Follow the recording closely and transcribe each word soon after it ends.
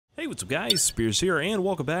Hey, what's up guys, Spears here, and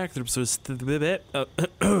welcome back to the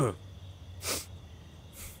episode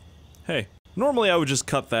Hey, normally I would just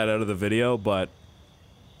cut that out of the video, but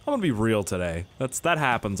I'm gonna be real today. That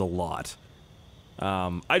happens a lot.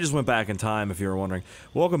 I just went back in time, if you were wondering.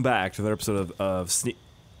 Welcome back to the episode of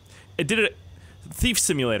Thief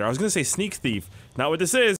Simulator. I was gonna say Sneak Thief, not what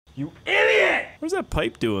this is. You idiot! What's that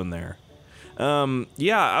pipe doing there?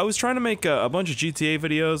 Yeah, I was trying to make a bunch of GTA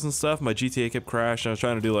videos and stuff. My GTA kept crashing. I was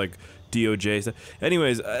trying to do like DOJ stuff.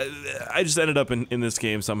 Anyways, I just ended up in this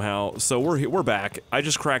game somehow. So we're back. I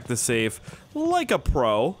just cracked the safe like a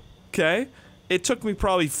pro. Okay, it took me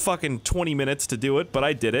probably fucking 20 minutes to do it, but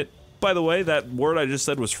I did it. By the way, that word I just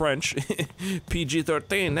said was French.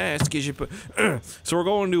 PG-13. So we're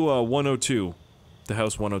going to 102, the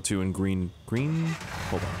house 102 in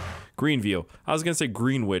Hold on. Greenview. I was gonna say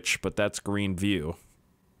Greenwich, but that's Greenview.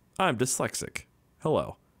 I'm dyslexic.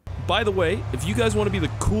 Hello. By the way, if you guys want to be the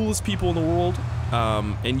coolest people in the world,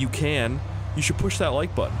 and you should push that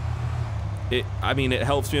like button. I mean, it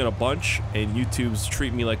helps me out a bunch, and YouTube's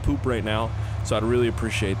treating me like poop right now, so I'd really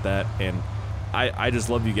appreciate that, and I just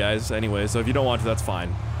love you guys anyway, so if you don't want to, that's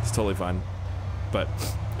fine. It's totally fine. But,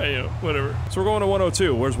 hey, you know, whatever. So we're going to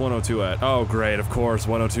 102. Where's 102 at? Oh, great, of course.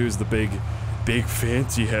 102 is the big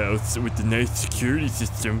fancy house with the nice security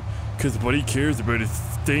system, because what he cares about is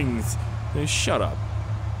things. Hey, shut up.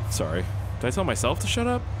 Sorry. Did I tell myself to shut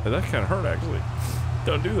up? That kind of hurt, actually.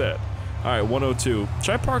 Don't do that. Alright, 102.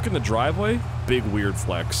 Should I park in the driveway? Big weird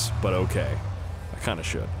flex, but okay. I kind of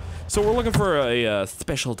should. So we're looking for a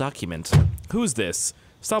special document. Who's this?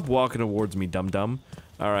 Stop walking towards me, dum-dum.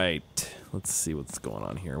 Alright, let's see what's going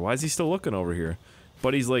on here. Why is he still looking over here?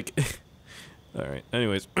 But he's like... Alright,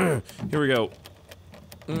 anyways, here we go.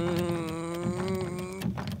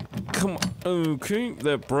 Come on. Okay,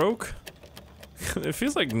 that broke. It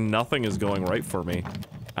feels like nothing is going right for me.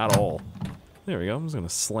 At all. There we go, I'm just gonna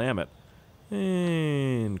slam it.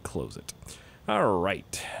 And close it.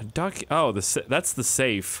 Alright. Oh, that's the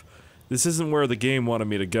safe. This isn't where the game wanted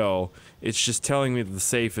me to go. It's just telling me that the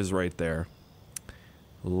safe is right there.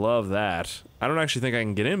 Love that. I don't actually think I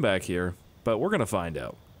can get in back here, but we're gonna find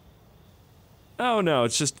out. Oh no,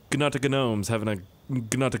 it's just Gnata Gnomes having a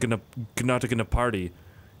Gnata party.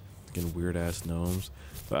 Fucking weird ass gnomes.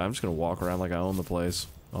 But I'm just gonna walk around like I own the place,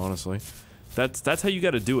 honestly. That's how you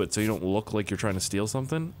gotta do it, so you don't look like you're trying to steal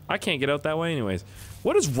something. I can't get out that way anyways.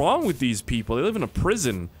 What is wrong with these people? They live in a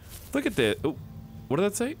prison. Look at this. Oh, what did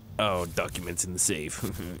that say? Oh, documents in the safe.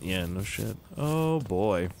 Yeah, no shit. Oh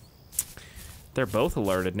boy. They're both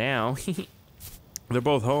alerted now. They're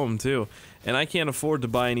both home too. And I can't afford to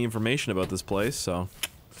buy any information about this place, so...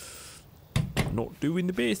 Not doing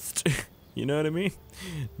the best. You know what I mean?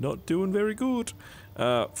 Not doing very good.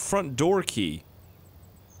 Front door key.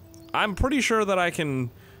 I'm pretty sure that I can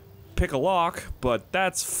pick a lock, but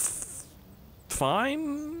that's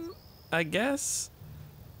fine, I guess?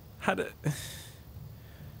 How to...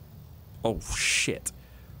 Oh, shit.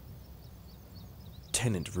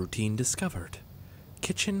 Tenant routine discovered.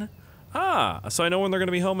 Kitchen... Ah, so I know when they're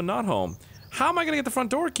gonna be home and not home. How am I gonna get the front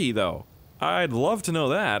door key, though? I'd love to know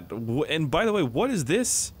that. And by the way, what is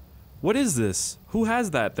this? What is this? Who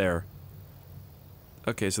has that there?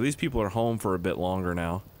 Okay, so these people are home for a bit longer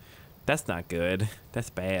now. That's not good. That's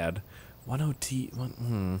bad.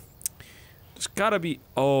 102... There's gotta be...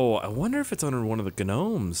 Oh, I wonder if it's under one of the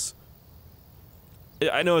gnomes.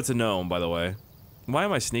 I know it's a gnome, by the way. Why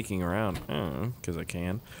am I sneaking around? I don't know, because I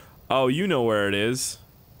can. Oh, you know where it is.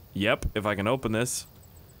 Yep, if I can open this.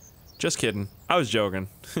 Just kidding. I was joking.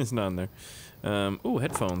 It's not in there. Ooh,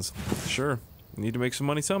 headphones. Sure. Need to make some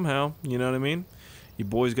money somehow. You know what I mean? You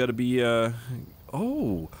boys gotta be,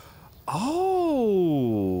 Oh!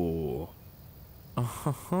 Oh!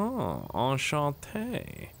 Uh-huh.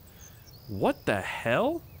 Enchanté. What the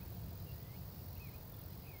hell?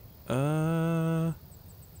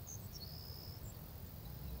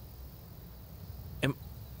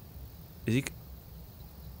 Is he...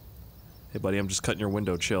 Hey buddy, I'm just cutting your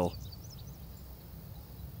window, chill.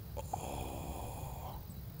 Oh.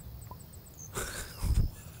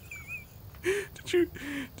 Did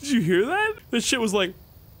you hear that? This shit was like...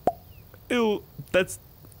 Ew, that's...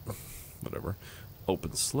 Whatever.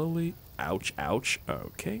 Open slowly. Ouch, ouch.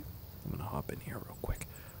 Okay. I'm gonna hop in here real quick.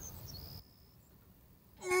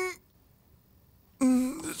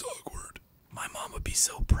 This is awkward. My mom would be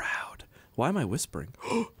so proud. Why am I whispering?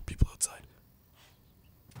 People outside.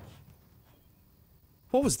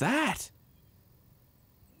 What was that?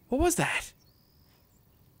 What was that?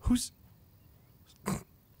 Who's...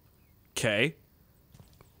 Okay.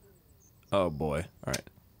 Oh boy. Alright.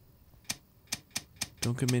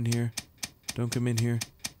 Don't come in here. Don't come in here.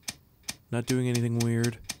 Not doing anything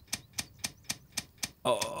weird.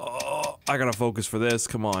 Oh, I gotta focus for this.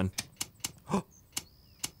 Come on.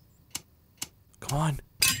 Come on.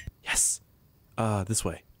 Yes. This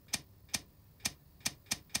way.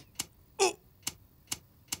 Oh.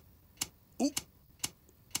 Ooh.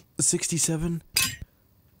 67.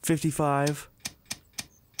 55.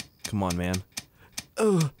 Come on, man.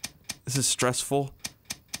 Ugh. This is stressful.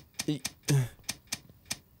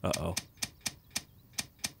 Uh-oh.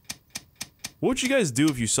 What would you guys do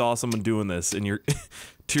if you saw someone doing this in your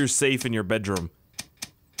to your safe in your bedroom?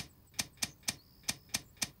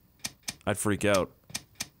 I'd freak out.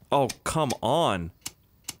 Oh, come on.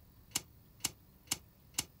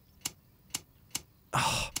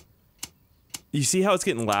 Oh. You see how it's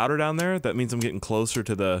getting louder down there? That means I'm getting closer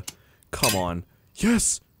to the... Come on.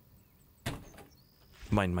 Yes!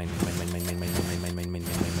 Mine.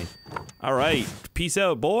 Alright, peace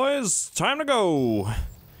out, boys. Time to go.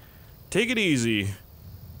 Take it easy.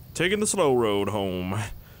 Taking the slow road home.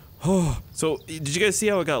 Oh, so, did you guys see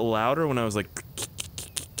how it got louder when I was like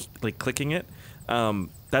clicking it?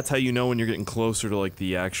 That's how you know when you're getting closer to like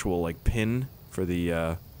the actual like pin for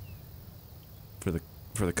the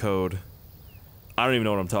code. I don't even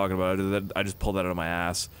know what I'm talking about. I just pulled that out of my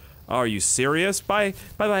ass. Oh, are you serious? Bye.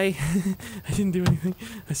 I didn't do anything.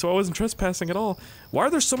 So I wasn't trespassing at all. Why are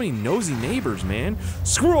there so many nosy neighbors, man?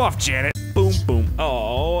 Screw off, Janet. Boom, boom.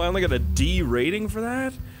 Oh, I only got a D rating for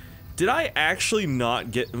that? Did I actually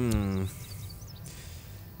not get...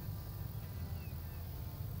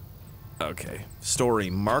 Okay. Story.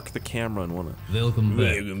 Mark the camera and wanna... Welcome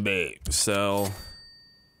back. Welcome back. So...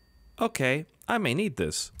 Okay. I may need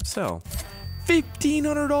this. So...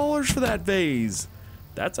 $1,500 for that vase!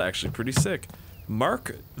 That's actually pretty sick.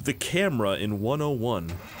 Mark the camera in 101.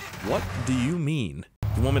 What do you mean?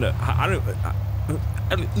 You want me to...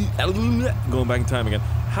 Going back in time again.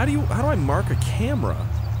 How do I mark a camera?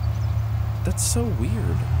 That's so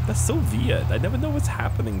weird. That's so weird. I never know what's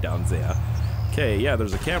happening down there. Okay, yeah,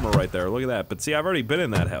 there's a camera right there. Look at that. But see, I've already been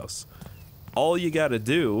in that house. All you gotta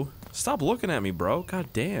do... Stop looking at me, bro.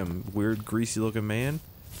 God damn, weird, greasy-looking man.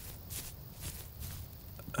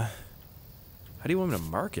 How do you want me to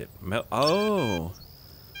mark it? Oh.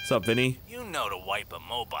 What's up, Vinny? You know to wipe a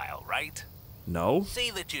mobile, right? No? Say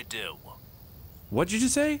that you do. What'd you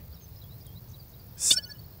just say?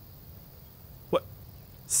 What?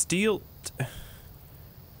 Steel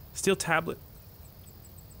tablet?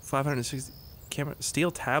 560 camera? Steel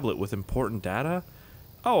tablet with important data?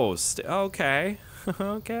 Oh, okay.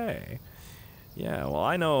 Okay. Yeah, well,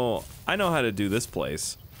 I know how to do this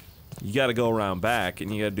place. You gotta go around back,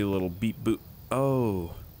 and you gotta do a little beep boop.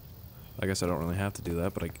 Oh. I guess I don't really have to do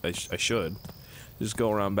that, but I should. Just go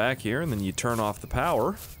around back here, and then you turn off the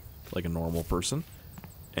power, like a normal person.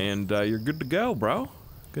 And, you're good to go, bro.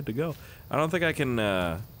 Good to go. I don't think I can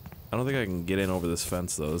get in over this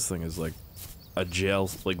fence, though. This thing is, like, a jail,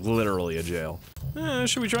 like, literally a jail.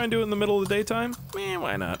 Should we try and do it in the middle of the daytime?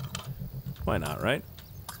 Why not? Why not, right?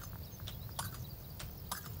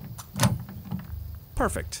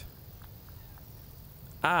 Perfect.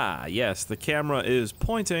 Ah, yes, the camera is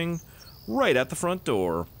pointing right at the front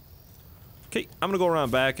door. Okay, I'm gonna go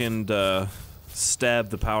around back and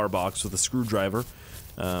stab the power box with a screwdriver,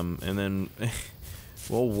 and then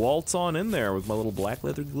we'll waltz on in there with my little black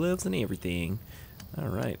leather gloves and everything. All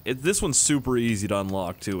right, this one's super easy to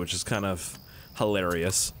unlock too, which is kind of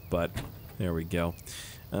hilarious. But there we go.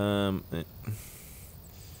 Oh,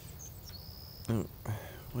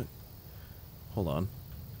 what? Hold on.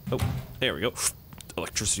 Oh, there we go.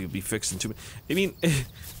 Electricity will be fixed in 2 minutes. I mean,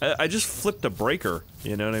 I just flipped a breaker,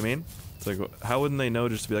 you know what I mean? It's like, how wouldn't they know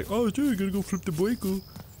just to be like, oh, dude, you gotta go flip the breaker.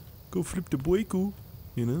 Go flip the breaker,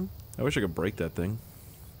 you know? I wish I could break that thing.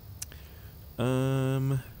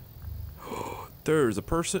 There's a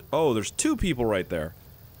person. Oh, there's 2 people right there.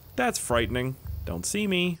 That's frightening. Don't see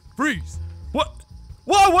me. Freeze! What?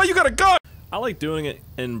 Whoa, you got a gun? I like doing it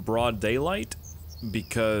in broad daylight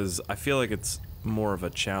because I feel like it's more of a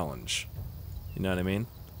challenge. You know what I mean?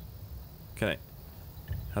 Okay.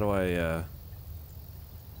 How do I,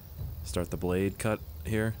 start the blade cut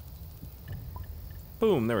here?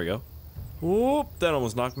 Boom, there we go. Whoop, that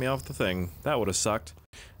almost knocked me off the thing. That would have sucked.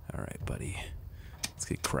 Alright, buddy. Let's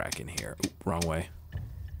get cracking here. Oop, wrong way.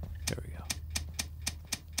 There we go.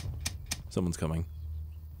 Someone's coming.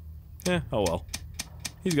 Oh well.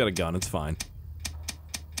 He's got a gun, it's fine.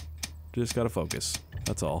 Just gotta focus.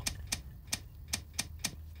 That's all.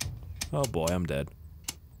 Oh boy, I'm dead.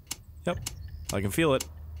 Yep. I can feel it.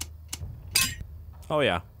 Oh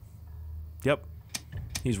yeah. Yep.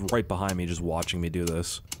 He's right behind me just watching me do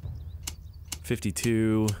this.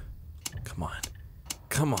 52. Come on.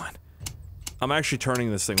 Come on. I'm actually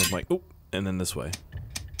turning this thing with my... Oop, and then this way.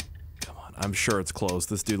 Come on, I'm sure it's closed.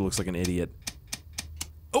 This dude looks like an idiot.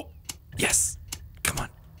 Oh, yes! Come on.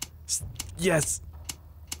 Yes!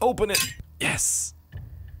 Open it! Yes!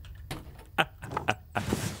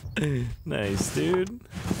 Nice, dude.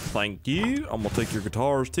 Thank you. I'm gonna take your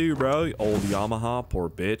guitars too, bro. You old Yamaha, poor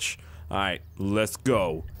bitch. Alright, let's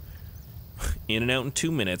go. In and out in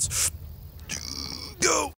 2 minutes.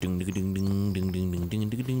 Go! I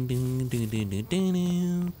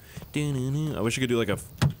wish I could do like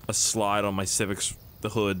a slide on my Civic's the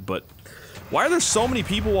hood, but why are there so many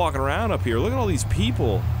people walking around up here? Look at all these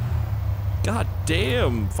people. God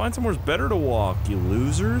damn. Find somewhere better to walk, you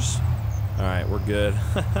losers. Alright, we're good.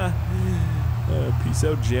 Peace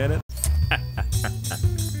out, Janet.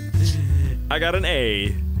 I got an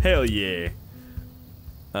A. Hell yeah.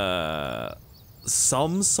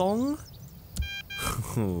 Samsung?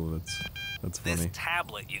 Oh, that's funny. This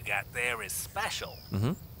tablet you got there is special.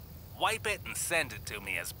 Mm-hmm. Wipe it and send it to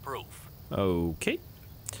me as proof. Okay.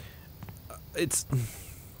 It's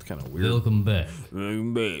kind of weird. Welcome back.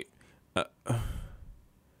 Welcome back.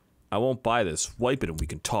 I won't buy this. Wipe it and we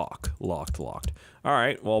can talk. Locked.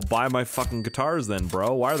 Alright, well, buy my fucking guitars then,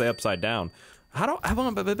 bro. Why are they upside down? How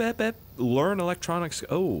about learn electronics?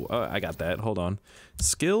 Oh, I got that. Hold on.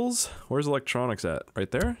 Skills? Where's electronics at?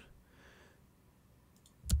 Right there?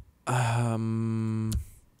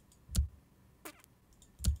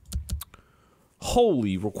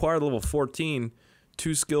 Holy, required level 14.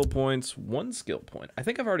 2 skill points, 1 skill point. I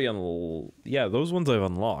think I've already yeah, those ones I've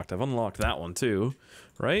unlocked. I've unlocked that one too,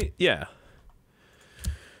 right? Yeah.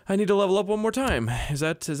 I need to level up one more time. Is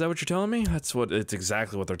that what you're telling me? It's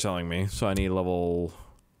exactly what they're telling me. So I need level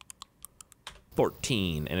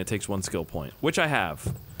 14 and it takes 1 skill point, which I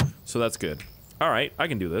have. So that's good. All right, I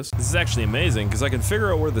can do this. This is actually amazing because I can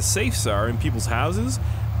figure out where the safes are in people's houses,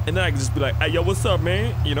 and then I can just be like, "Hey, yo, what's up,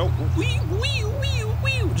 man?" You know,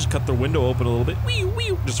 just cut their window open a little bit,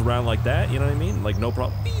 just around like that. You know what I mean? Like no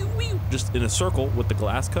problem. Just in a circle with the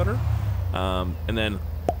glass cutter, and then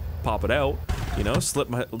pop it out. You know,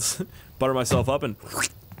 butter myself up and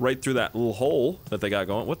right through that little hole that they got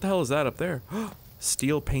going. What the hell is that up there?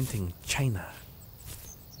 Steel painting China.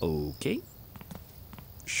 Okay.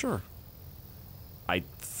 Sure. I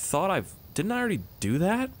thought didn't I already do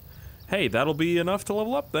that? Hey, that'll be enough to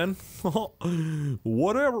level up then.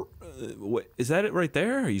 Whatever. What, is that it right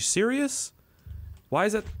there? Are you serious? Why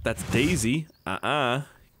is that? That's Daisy.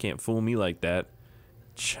 Can't fool me like that.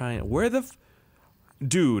 China. Where the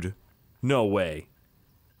dude, no way.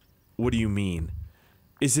 What do you mean?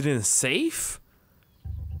 Is it in a safe?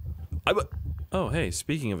 Oh, hey,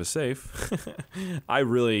 speaking of a safe, I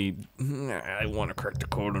want to crack the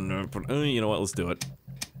code on there, but you know what, let's do it.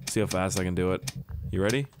 See how fast I can do it. You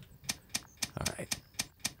ready? Alright.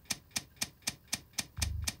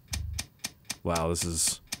 Wow, this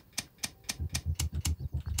is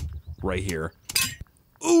right here.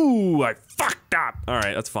 Ooh, I fucked up!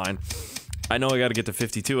 Alright, that's fine. I know I gotta get to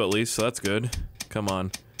 52 at least, so that's good. Come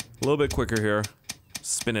on. A little bit quicker here.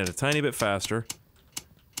 Spin it a tiny bit faster.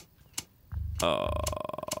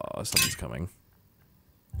 Something's coming.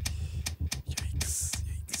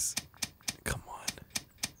 Yikes. Come on.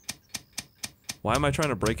 Why am I trying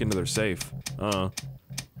to break into their safe?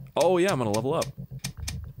 Oh yeah, I'm gonna level up.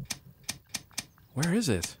 Where is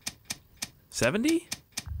it? 70?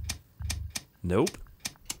 Nope.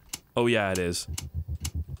 Oh yeah, it is.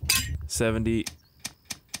 70.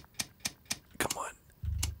 Come on.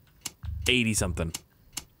 80 something.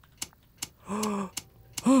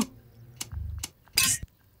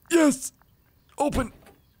 Yes! Open!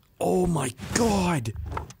 Oh my god!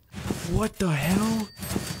 What the hell?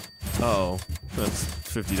 Uh oh, that's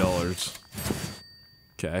 $50.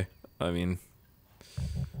 Okay, I mean,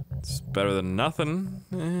 it's better than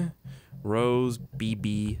nothing. Rose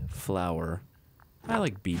BB flower. I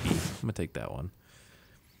like BB. I'm gonna take that one.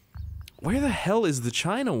 Where the hell is the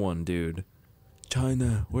China one, dude?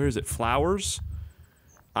 China. Where is it? Flowers?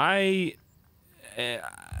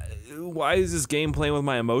 Why is this game playing with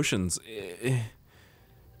my emotions?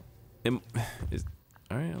 Alright,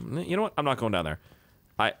 you know what? I'm not going down there.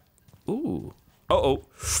 Ooh. Uh-oh.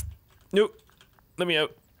 Nope. Let me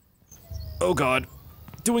out. Oh god.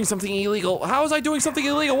 Doing something illegal. How was I doing something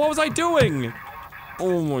illegal? What was I doing?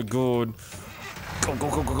 Oh my god. Go.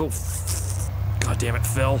 God damn it,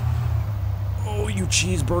 Phil. Oh, you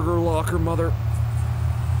cheeseburger locker mother.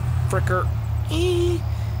 Fricker.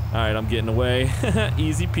 Alright, I'm getting away.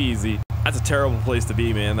 Easy peasy. That's a terrible place to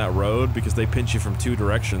be, man, that road, because they pinch you from 2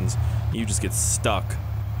 directions. You just get stuck.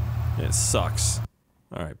 And it sucks.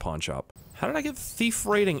 Alright, pawn shop. How did I get thief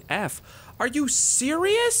rating F? Are you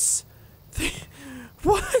serious?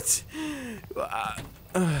 What?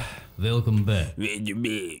 Welcome back.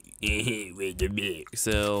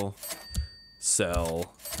 Sell.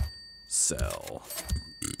 Sell. Sell.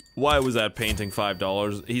 Why was that painting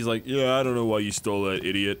 $5? He's like, yeah, I don't know why you stole that,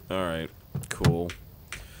 idiot. Alright, cool.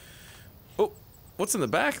 Oh, what's in the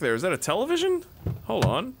back there? Is that a television? Hold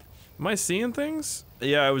on. Am I seeing things?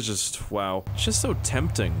 Yeah, I was just, wow. It's just so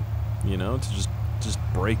tempting, you know, to just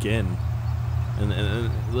break in.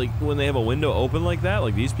 And like, when they have a window open like that,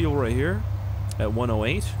 like these people right here, at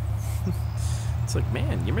 108, it's like,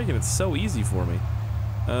 man, you're making it so easy for me.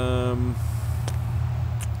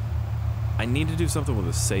 I need to do something with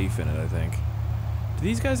a safe in it, I think. Do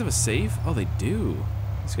these guys have a safe? Oh, they do.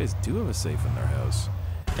 These guys do have a safe in their house.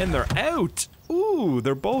 And they're out! Ooh,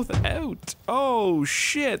 they're both out! Oh,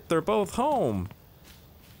 shit, they're both home.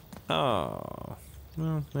 Oh.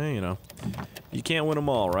 Well, you know. You can't win them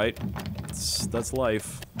all, right? That's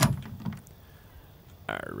life.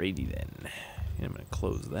 Alrighty then. I'm gonna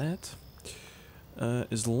close that.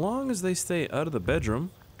 As long as they stay out of the bedroom,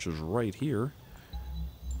 which is right here.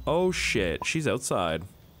 Oh shit, she's outside.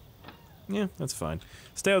 Yeah, that's fine.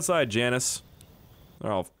 Stay outside, Janice.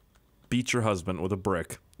 Or I'll beat your husband with a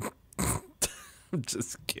brick. I'm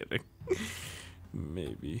just kidding.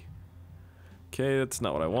 Maybe. Okay, that's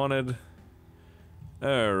not what I wanted.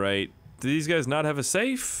 Alright. Do these guys not have a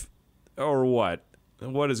safe? Or what?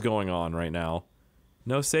 What is going on right now?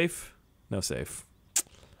 No safe? No safe.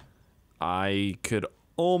 I could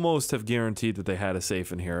almost have guaranteed that they had a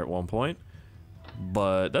safe in here at one point.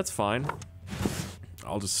 But that's fine.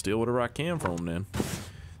 I'll just steal whatever I can from them then.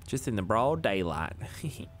 Just in the broad daylight.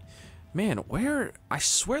 Man, where? I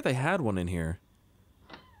swear they had one in here.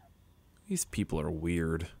 These people are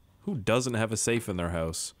weird. Who doesn't have a safe in their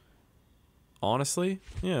house? Honestly?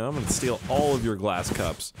 Yeah, I'm gonna steal all of your glass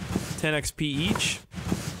cups. 10 XP each?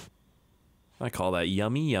 I call that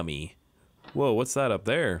yummy yummy. Whoa, what's that up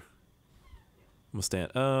there? I'm gonna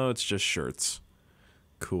stand. Oh, it's just shirts.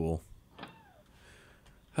 Cool.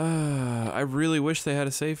 I really wish they had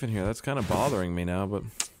a safe in here. That's kind of bothering me now, but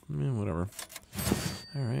whatever.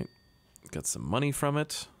 Alright. Got some money from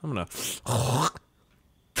it. I'm gonna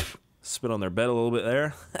spit on their bed a little bit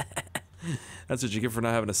there. That's what you get for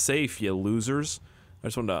not having a safe, you losers. I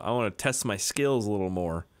want to test my skills a little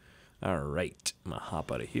more. Alright. I'm gonna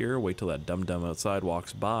hop out of here, wait till that dum-dum outside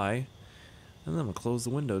walks by. And then I'm gonna close the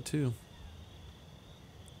window too.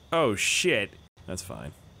 Oh shit. That's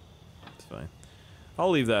fine. That's fine. I'll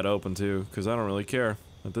leave that open too, because I don't really care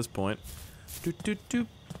at this point. Doot, doot, doot.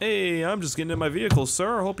 Hey, I'm just getting in my vehicle,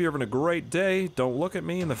 sir. Hope you're having a great day. Don't look at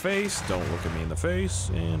me in the face. Don't look at me in the face.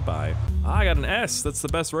 And bye. I got an S. That's the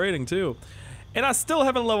best rating too. And I still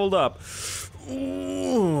haven't leveled up.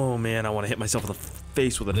 Oh man, I want to hit myself in the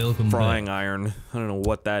face with a frying iron. I don't know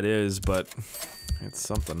what that is, but it's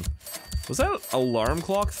something. Was that alarm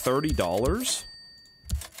clock $30?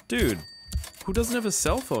 Dude, who doesn't have a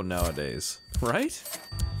cell phone nowadays? Right?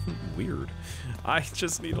 Weird. I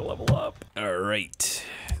just need to level up. Alright.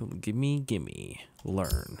 Gimme.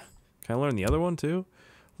 Learn. Can I learn the other one too?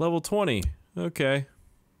 Level 20. Okay.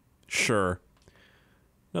 Sure.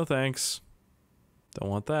 No thanks. Don't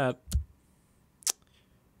want that.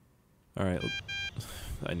 Alright.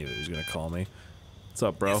 I knew he was gonna call me. What's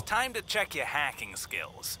up, bro? It's time to check your hacking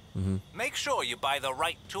skills. Make sure you buy the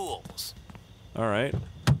right tools. Alright.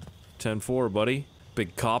 10-4, buddy.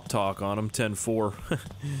 Big cop talk on him, 10-4.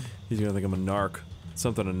 He's gonna think I'm a narc.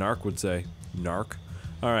 Something a narc would say. Narc.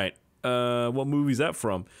 Alright, what movie's that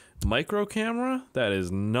from? Micro camera? That is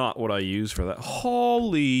not what I use for that.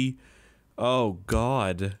 Holy... Oh,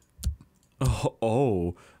 God.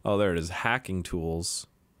 Oh, there it is. Hacking tools.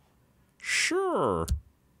 Sure.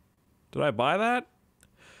 Did I buy that?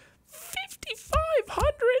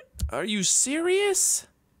 5,500? Are you serious?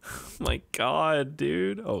 Oh my God,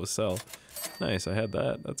 dude. Oh, sell. Nice, I had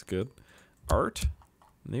that. That's good. Art?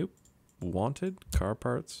 Nope. Wanted? Car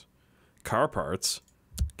parts? Car parts?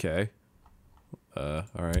 Okay.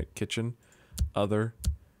 Alright. Kitchen. Other.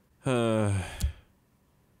 Rent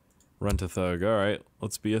a thug. Alright,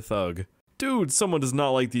 let's be a thug. Dude, someone does not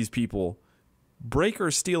like these people. Break or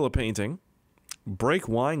steal a painting. Break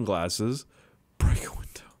wine glasses. Break a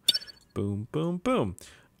window. Boom, boom, boom.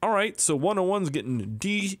 Alright, so 101's getting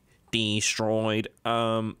destroyed.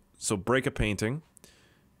 So break a painting,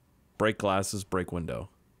 break glasses, break window.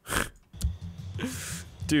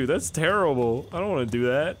 Dude, that's terrible. I don't want to do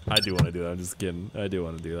that. I do want to do that. I'm just kidding. I do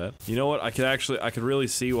want to do that. You know what? I could really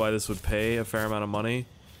see why this would pay a fair amount of money.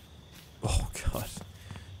 Oh God,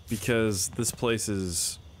 because this place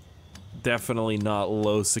is definitely not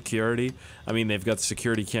low security. I mean, they've got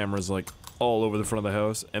security cameras like all over the front of the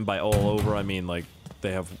house, and by all over I mean like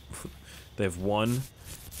they have one,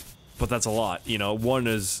 but that's a lot, you know. One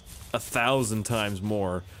is 1,000 times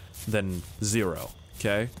more than 0.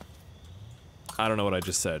 Okay. I don't know what I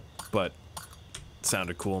just said, but it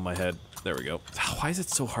sounded cool in my head. There we go. Why is it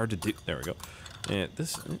so hard to do? There we go. And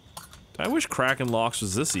this. I wish cracking locks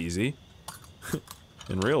was this easy.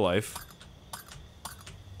 In real life.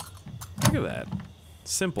 Look at that.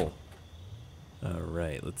 Simple.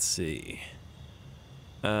 Alright, let's see.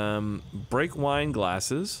 Break wine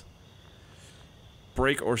glasses.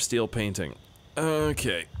 Break or steal painting.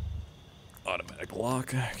 Okay. Automatic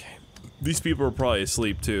lock. Okay. These people are probably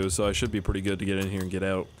asleep too, so I should be pretty good to get in here and get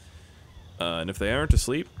out. And if they aren't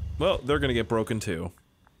asleep, well, they're gonna get broken too.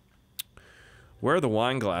 Where are the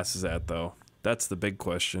wine glasses at, though? That's the big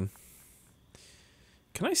question.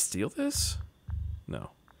 Can I steal this?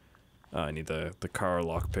 No. Oh, I need the car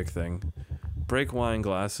lockpick thing. Break wine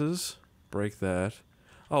glasses. Break that.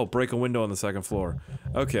 Oh, break a window on the 2nd floor.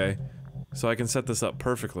 Okay. So I can set this up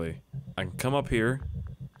perfectly. I can come up here.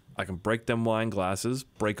 I can break them wine glasses,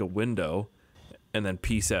 break a window, and then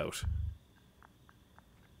peace out.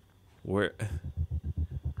 Where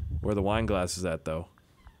are the wine glasses at, though?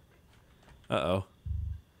 Uh-oh.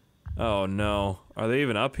 Oh, no. Are they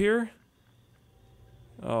even up here?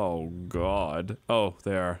 Oh, God. Oh,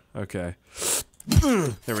 they are. Okay.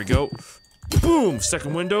 There we go. Boom!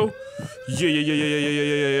 2nd window. Yeah.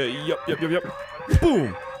 Yep.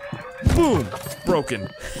 Boom! Boom! Broken.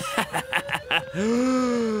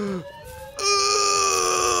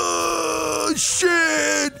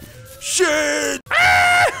 Shit!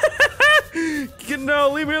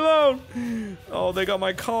 No, leave me alone! Oh, they got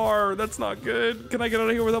my car. That's not good. Can I get out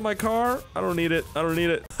of here without my car? I don't need it. I only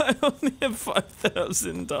have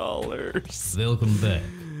 $5,000. Welcome back.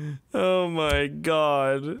 Oh my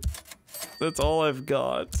god. That's all I've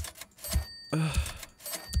got.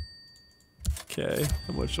 Okay,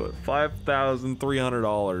 how much do I?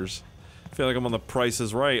 $5,300. I feel like I'm on the Price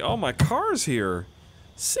is Right. Oh, my car's here.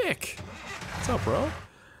 Sick. What's up, bro?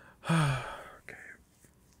 Okay.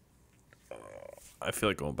 I feel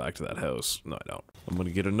like going back to that house. No, I don't. I'm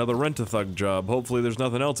gonna get another Rent-A-Thug job. Hopefully there's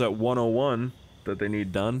nothing else at 101 that they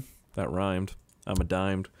need done. That rhymed. I'm a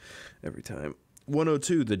dimed every time.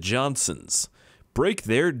 102, the Johnsons. Break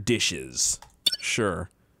their dishes.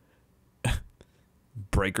 Sure.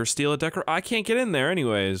 Break or steal a decor? I can't get in there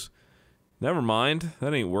anyways. Never mind.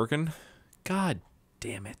 That ain't working. God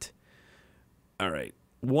damn it. Alright.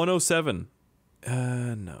 107.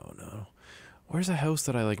 No. Where's a house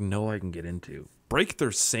that I, like, know I can get into? Break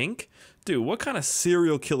their sink? Dude, what kind of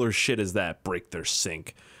serial killer shit is that? Break their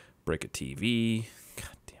sink. Break a TV.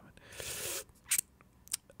 God damn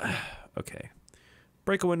it. Okay.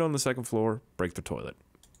 Break a window on the 2nd floor. Break the toilet.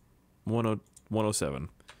 107.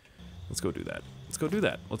 Let's go do that. Let's go do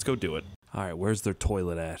that. Let's go do it. Alright, where's their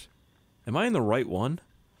toilet at? Am I in the right one?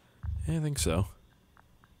 Yeah, I think so.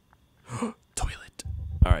 Toilet.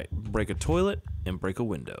 Alright, break a toilet and break a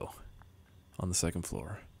window. On the 2nd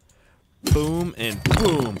floor. Boom and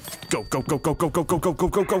boom. Go.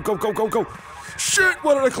 Shit,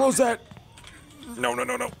 why did I close that? No.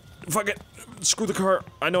 Fuck it. Screw the car.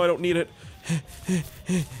 I know I don't need it.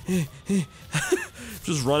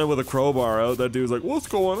 Just running with a crowbar out. That dude's like, what's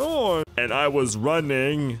going on? And I was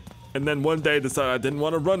running. And then one day decided I didn't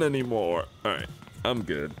want to run anymore. Alright, I'm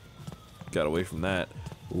good. Got away from that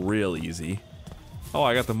real easy. Oh,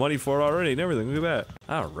 I got the money for it already and everything. Look at that.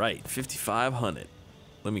 Alright, 5,500.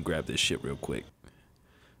 Let me grab this shit real quick.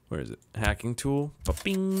 Where is it? Hacking tool.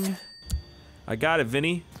 Ba-bing. I got it,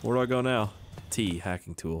 Vinny. Where do I go now? T,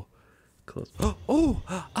 hacking tool. Close.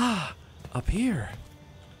 Up here.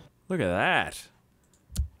 Look at that.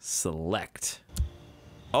 Select.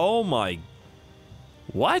 Oh my.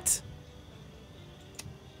 What?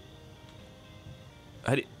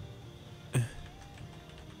 Are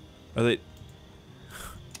they?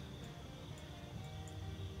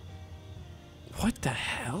 What the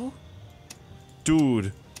hell?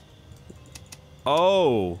 Dude.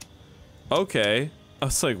 Oh. Okay. I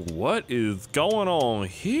was like, what is going on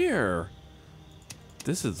here?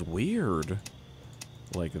 This is weird.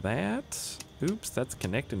 Like that? Oops, that's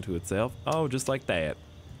connecting to itself. Oh, just like that.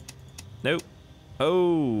 Nope.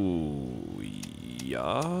 Oh,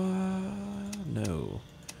 yeah. No.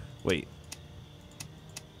 Wait.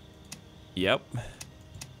 Yep.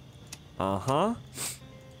 Uh-huh.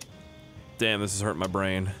 Damn, this is hurting my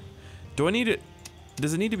brain. Do I need it?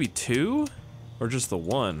 Does it need to be 2? Or just the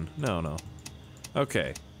 1? No.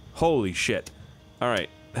 Okay. Holy shit. Alright.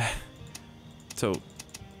 So,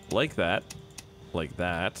 like that. Like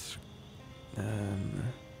that.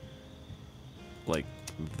 Like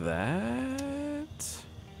that.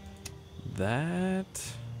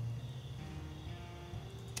 That.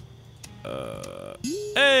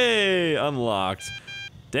 Hey! Unlocked.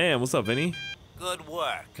 Damn, what's up, Vinny? Good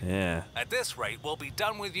work. Yeah. At this rate, we'll be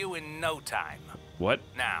done with you in no time. What?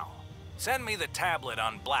 Now, send me the tablet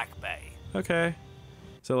on Black Bay. Okay.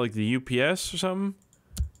 Is that like the UPS or something?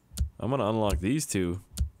 I'm gonna unlock these two.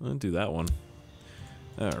 I'm gonna do that one.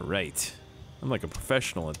 Alright. I'm like a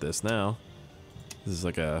professional at this now. This is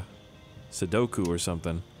like a Sudoku or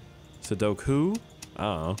something. Sudoku? I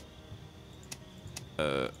don't know.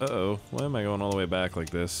 Uh-oh. Why am I going all the way back like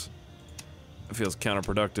this? It feels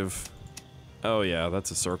counterproductive. Oh yeah, that's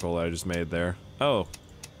a circle that I just made there. Oh.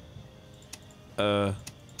 Oh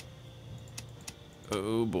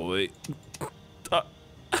boy. I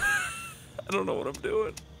don't know what I'm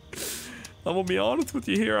doing. I'm gonna be honest with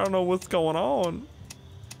you here, I don't know what's going on.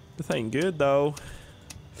 This ain't good though.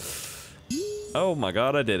 Oh my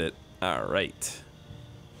god, I did it. Alright.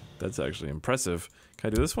 That's actually impressive. Can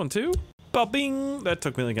I do this one too? Ba-bing! That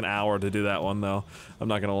took me like an hour to do that one though. I'm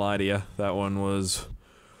not gonna lie to you. That one was...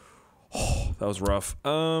 Oh, that was rough.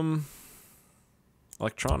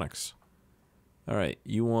 Electronics. Alright,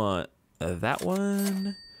 you want that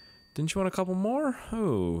one? Didn't you want a couple more?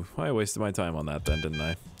 Oh, I wasted my time on that then, didn't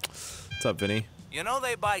I? What's up, Vinny? You know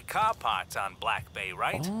they buy car parts on Black Bay,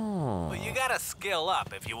 right? Oh. Well, you gotta skill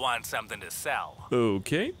up if you want something to sell.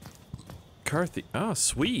 Okay. Carthy. Oh,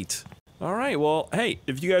 sweet. Alright, well, hey,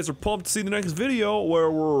 if you guys are pumped to see the next video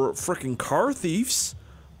where we're freaking car thieves,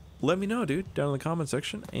 let me know, dude, down in the comment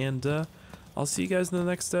section, and I'll see you guys in the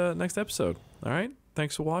next episode. Alright?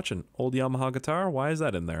 Thanks for watching. Old Yamaha guitar, why is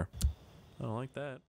that in there? I don't like that.